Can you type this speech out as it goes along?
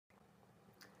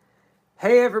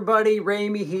Hey everybody,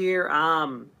 Ramey here.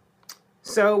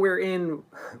 So we're in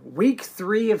week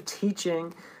 3 of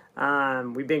teaching.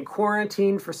 We've been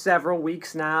quarantined for several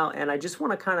weeks now, and I just want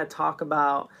to kind of talk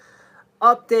about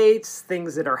updates,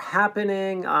 things that are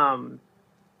happening.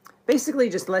 Basically,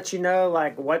 just let you know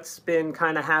like what's been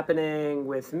kind of happening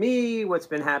with me, what's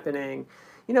been happening,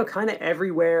 kind of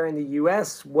everywhere in the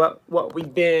U.S. What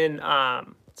we've been.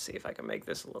 Let's see if I can make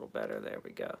this a little better. There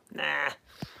we go.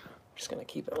 I'm just gonna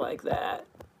keep it like that.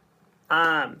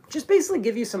 Just basically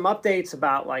give you some updates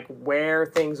about like where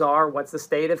things are, what's the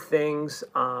state of things,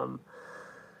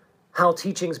 how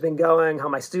teaching's been going, how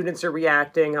my students are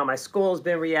reacting, how my school's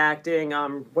been reacting,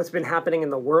 what's been happening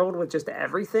in the world with just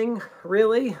everything,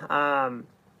 really.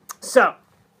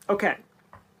 Okay.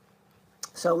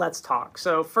 So let's talk.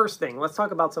 So first thing, let's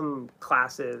talk about some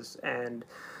classes and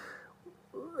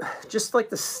just like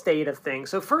the state of things.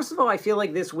 So first of all, I feel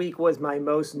like this week was my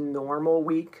most normal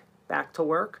week back to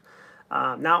work.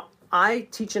 Now, I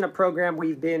teach in a program,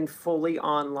 we've been fully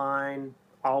online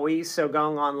always, so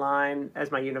going online,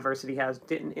 as my university has,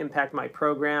 didn't impact my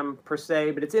program per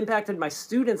se, but it's impacted my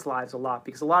students' lives a lot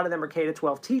because a lot of them are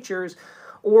K-12 teachers,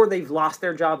 or they've lost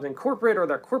their jobs in corporate, or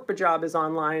their corporate job is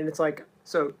online, and it's like,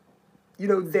 so,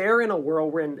 they're in a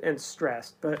whirlwind and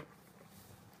stressed, but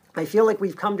I feel like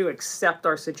we've come to accept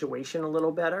our situation a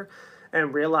little better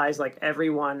and realize like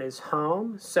everyone is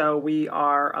home, so we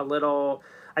are a little...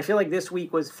 I feel like this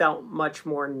week felt much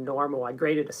more normal. I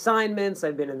graded assignments.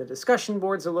 I've been in the discussion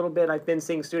boards a little bit. I've been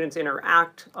seeing students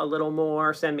interact a little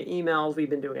more, send me emails. We've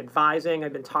been doing advising.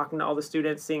 I've been talking to all the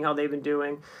students, seeing how they've been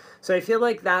doing. So I feel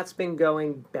like that's been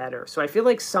going better. So I feel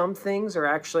like some things are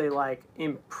actually like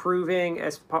improving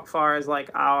as far as like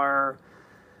our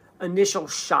initial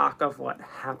shock of what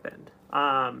happened.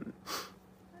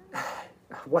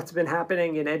 What's been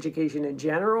happening in education in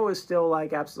general is still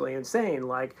like absolutely insane.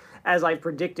 Like, as I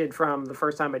predicted from the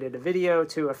first time I did a video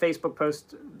to a Facebook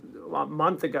post a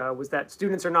month ago, was that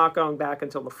students are not going back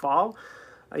until the fall.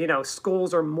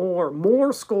 Schools are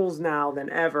more schools now than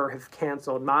ever have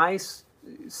canceled. My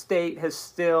state has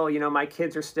still, my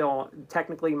kids are still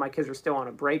on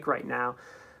a break right now.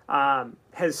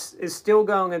 Is still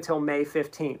going until May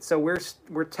 15th. So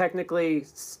we're technically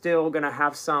still going to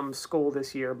have some school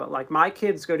this year, but like my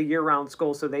kids go to year-round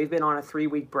school, so they've been on a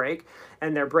 3-week break,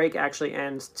 and their break actually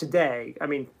ends today,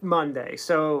 Monday.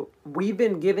 So we've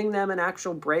been giving them an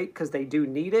actual break because they do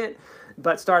need it,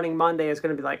 but starting Monday is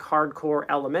going to be like hardcore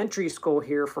elementary school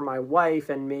here for my wife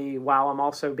and me, while I'm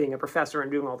also being a professor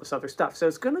and doing all this other stuff. So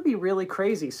it's going to be really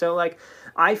crazy. So like,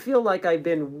 I feel like I've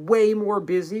been way more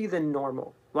busy than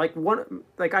normal. Like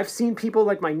I've seen people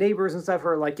like my neighbors and stuff who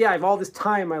are like, yeah, I have all this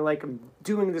time. I'm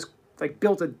doing this, like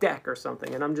built a deck or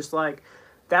something. And I'm just like,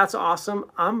 that's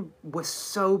awesome. Was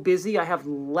so busy. I have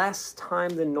less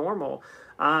time than normal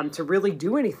to really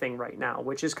do anything right now,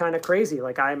 which is kind of crazy.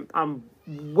 Like I'm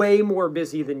way more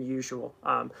busy than usual.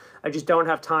 I just don't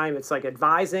have time. It's like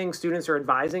advising. Students are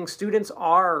advising. So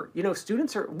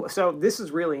this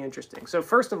is really interesting. So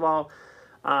first of all,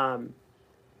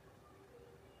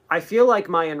 I feel like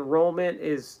my enrollment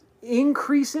is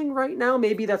increasing right now.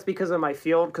 Maybe that's because of my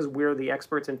field, because we're the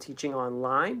experts in teaching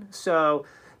online. So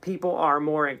people are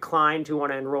more inclined to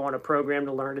want to enroll in a program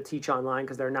to learn to teach online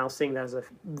because they're now seeing that as a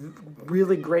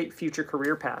really great future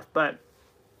career path. But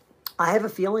I have a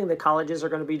feeling that colleges are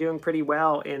going to be doing pretty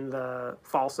well in the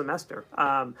fall semester.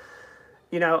 I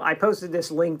posted this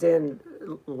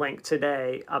LinkedIn link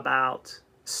today about...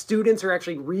 students are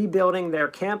actually rebuilding their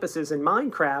campuses in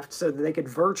Minecraft so that they could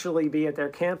virtually be at their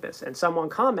campus. And someone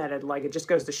commented, like, it just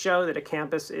goes to show that a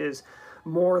campus is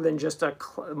more than just like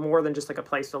a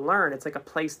place to learn. It's like a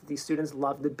place that these students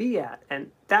love to be at.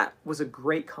 And that was a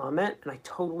great comment, and I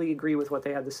totally agree with what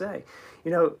they had to say.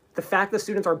 The fact that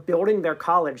students are building their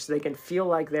college so they can feel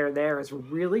like they're there is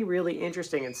really, really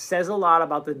interesting and says a lot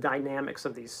about the dynamics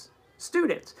of these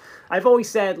students. I've always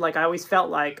said, like, I always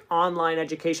felt like online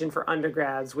education for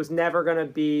undergrads was never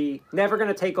going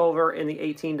to take over in the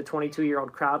 18 to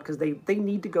 22-year-old crowd, because they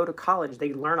need to go to college.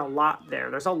 They learn a lot there.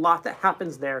 There's a lot that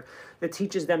happens there that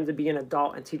teaches them to be an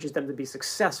adult and teaches them to be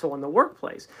successful in the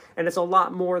workplace. And it's a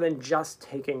lot more than just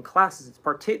taking classes. It's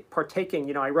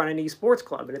partaking, I run an esports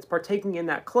club, and it's partaking in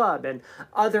that club and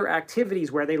other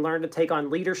activities where they learn to take on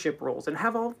leadership roles and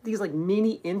have all these like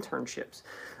mini internships.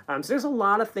 So there's a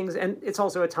lot of things, and it's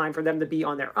also a time for them to be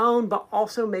on their own, but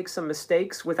also make some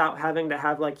mistakes without having to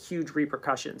have like huge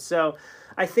repercussions. So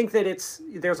I think that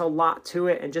there's a lot to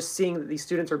it, and just seeing that these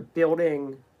students are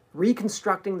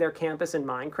reconstructing their campus in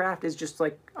Minecraft is just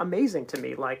like amazing to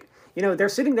me. Like, they're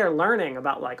sitting there learning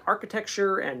about like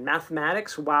architecture and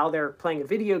mathematics while they're playing a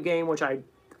video game, which I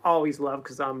always love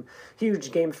because I'm a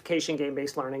huge gamification,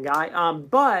 game-based learning guy.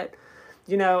 But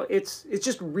you know, it's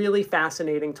just really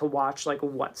fascinating to watch like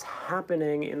what's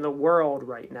happening in the world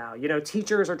right now. You know,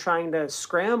 teachers are trying to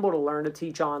scramble to learn to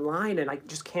teach online, and I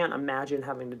just can't imagine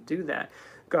having to do that.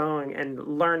 Going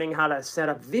and learning how to set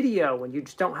up video when you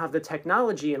just don't have the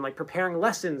technology, and like preparing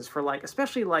lessons for like,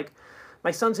 especially like my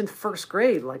son's in first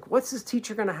grade. Like, what's his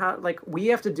teacher gonna have? Like, we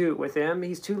have to do it with him.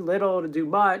 He's too little to do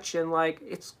much, and like,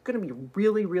 it's gonna be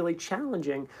really, really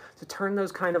challenging to turn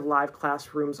those kind of live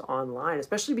classrooms online,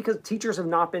 especially because teachers have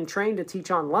not been trained to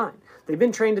teach online. They've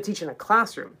been trained to teach in a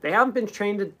classroom. They haven't been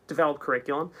trained to develop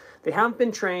curriculum. They haven't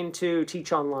been trained to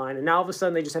teach online, and now all of a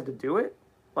sudden they just have to do it.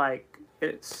 Like,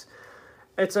 it's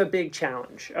a big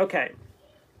challenge. Okay.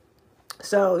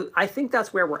 So I think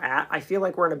that's where we're at. I feel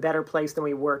like we're in a better place than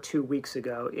we were 2 weeks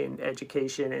ago in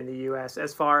education in the US,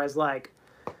 as far as like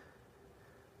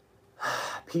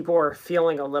people are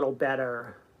feeling a little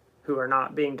better who are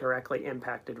not being directly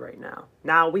impacted right now.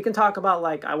 Now we can talk about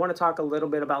like, I want to talk a little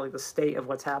bit about like the state of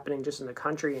what's happening just in the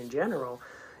country in general.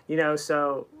 You know,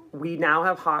 so we now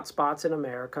have hotspots in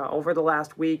America. Over the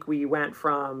last week, we went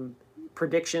from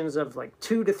predictions of like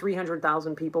 200,000 to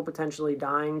 300,000 people potentially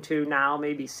dying to now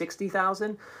maybe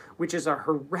 60,000, which is a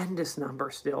horrendous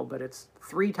number still, but it's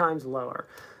 3 times lower.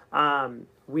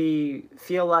 We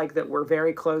feel like that we're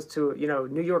very close to, you know,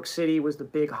 New York City was the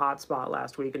big hotspot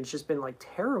last week, and it's just been like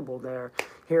terrible there,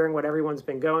 hearing what everyone's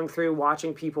been going through,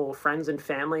 watching people, friends and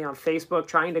family on Facebook,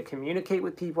 trying to communicate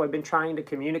with people. I've been trying to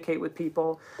communicate with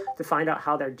people to find out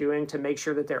how they're doing, to make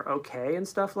sure that they're okay and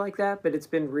stuff like that. But it's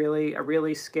been really a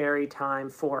really scary time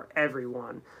for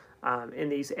everyone in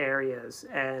these areas.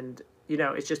 And you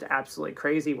know, it's just absolutely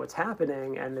crazy what's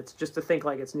happening. And it's just to think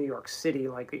like it's New York City,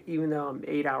 like even though I'm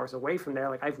 8 hours away from there,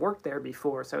 like I've worked there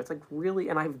before. So it's like really,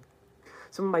 and I've,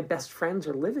 some of my best friends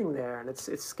are living there, and it's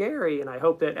scary, and I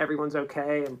hope that everyone's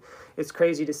okay. And it's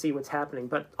crazy to see what's happening.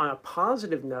 But on a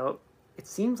positive note, it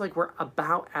seems like we're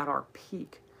about at our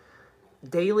peak.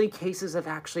 Daily cases have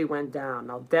actually went down.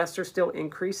 Now deaths are still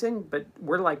increasing, but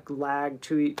we're like lagged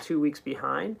 2 weeks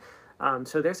behind.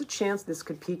 So there's a chance this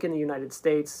could peak in the United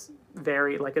States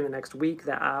very like in the next week,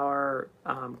 that our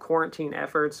quarantine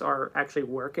efforts are actually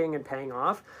working and paying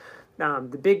off.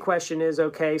 The big question is,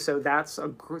 okay, so that's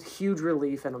a huge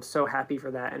relief, and I'm so happy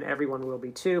for that, and everyone will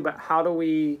be too. But how do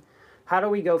we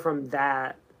go from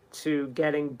that to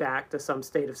getting back to some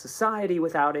state of society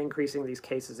without increasing these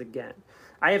cases again?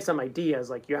 I have some ideas,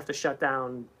 like you have to shut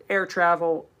down air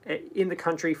travel in the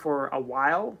country for a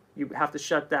while. You have to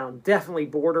shut down definitely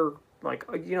border, like,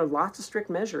 you know, lots of strict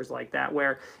measures like that,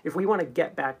 where if we want to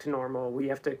get back to normal, we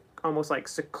have to almost like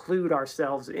seclude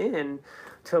ourselves in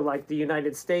to like the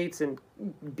United States, and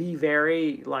be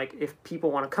very like, if people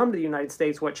want to come to the United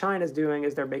States, what China's doing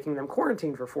is they're making them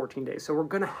quarantine for 14 days. So we're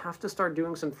going to have to start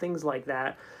doing some things like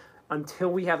that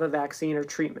until we have a vaccine or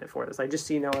treatment for this. I just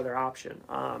see no other option.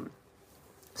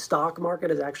 Stock market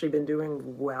has actually been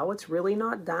doing well. It's really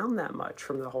not down that much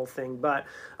from the whole thing, but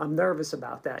I'm nervous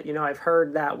about that. You know, I've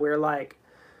heard that we're like,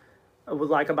 with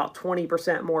like about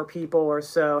 20% more people or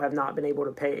so have not been able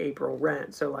to pay April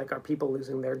rent. So like, are people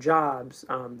losing their jobs?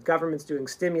 Government's doing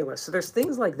stimulus. So there's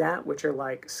things like that which are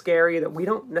like scary that we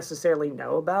don't necessarily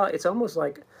know about. It's almost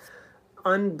like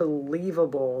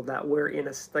unbelievable that we're in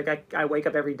a, like I wake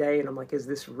up every day and I'm like, is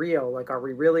this real? Like, are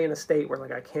we really in a state where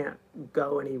like I can't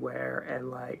go anywhere, and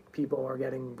like people are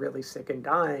getting really sick and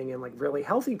dying, and like really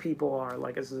healthy people are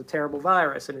like, this is a terrible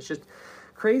virus? And it's just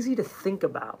crazy to think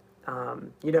about.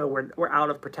 You know, we're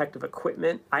out of protective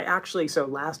equipment. I actually, so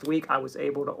last week I was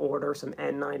able to order some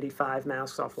N95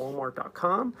 masks off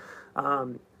Walmart.com.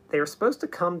 They were supposed to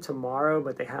come tomorrow,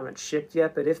 but they haven't shipped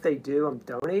yet. But if they do, I'm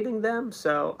donating them.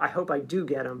 So I hope I do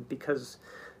get them, because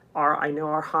I know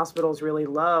our hospital is really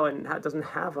low and doesn't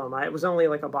have them. It was only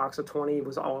like a box of 20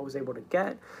 was all I was able to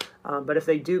get. But if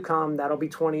they do come, that'll be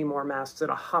 20 more masks that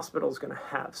a hospital is going to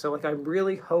have. So like, I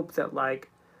really hope that like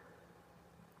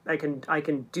I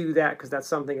can do that, because that's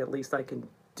something at least I can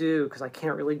do, because I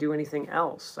can't really do anything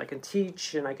else. I can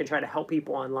teach and I can try to help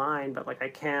people online, but like I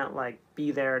can't like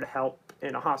be there to help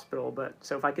in a hospital. But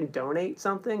so if I can donate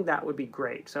something, that would be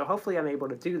great. So hopefully I'm able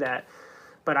to do that.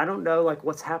 But I don't know like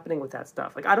what's happening with that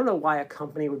stuff. Like, I don't know why a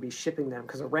company would be shipping them,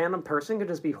 because a random person could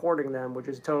just be hoarding them, which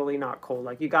is totally not cool.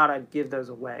 Like, you gotta give those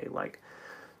away. Like,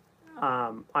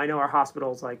 I know our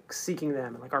hospital's like seeking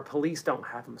them, and like our police don't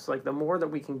have them. So like, the more that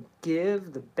we can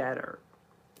give, the better.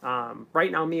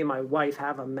 Right now, me and my wife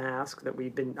have a mask that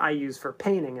I use for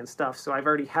painting and stuff. So I've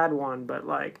already had one, but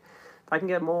like, if I can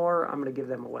get more, I'm gonna give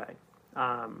them away.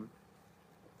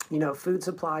 You know, food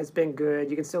supply's been good.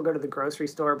 You can still go to the grocery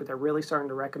store, but they're really starting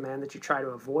to recommend that you try to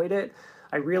avoid it.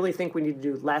 I really think we need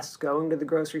to do less going to the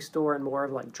grocery store and more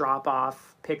of like drop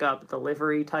off, pick up,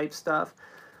 delivery type stuff.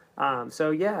 So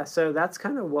yeah, so that's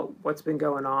kind of what's been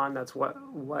going on. That's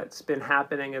what's been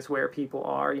happening is where people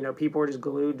are. You know, people are just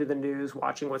glued to the news,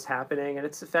 watching what's happening, and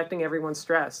it's affecting everyone's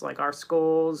stress. Like our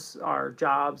schools, our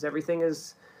jobs, everything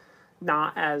is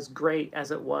not as great as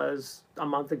it was a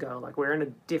month ago. Like we're in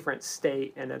a different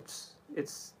state, and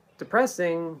it's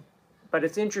depressing, but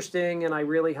it's interesting, and I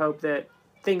really hope that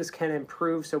things can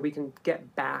improve so we can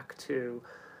get back to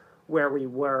where we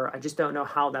were. I just don't know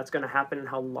how that's going to happen and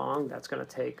how long that's going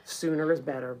to take. Sooner is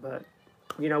better, but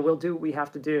you know, we'll do what we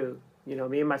have to do. You know,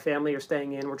 me and my family are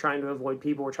staying in. We're trying to avoid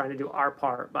people. We're trying to do our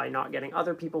part by not getting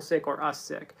other people sick or us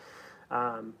sick.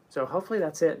 So hopefully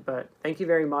that's it. But thank you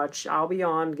very much. I'll be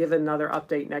on, give another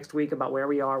update next week about where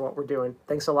we are, what we're doing.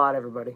 Thanks a lot, everybody.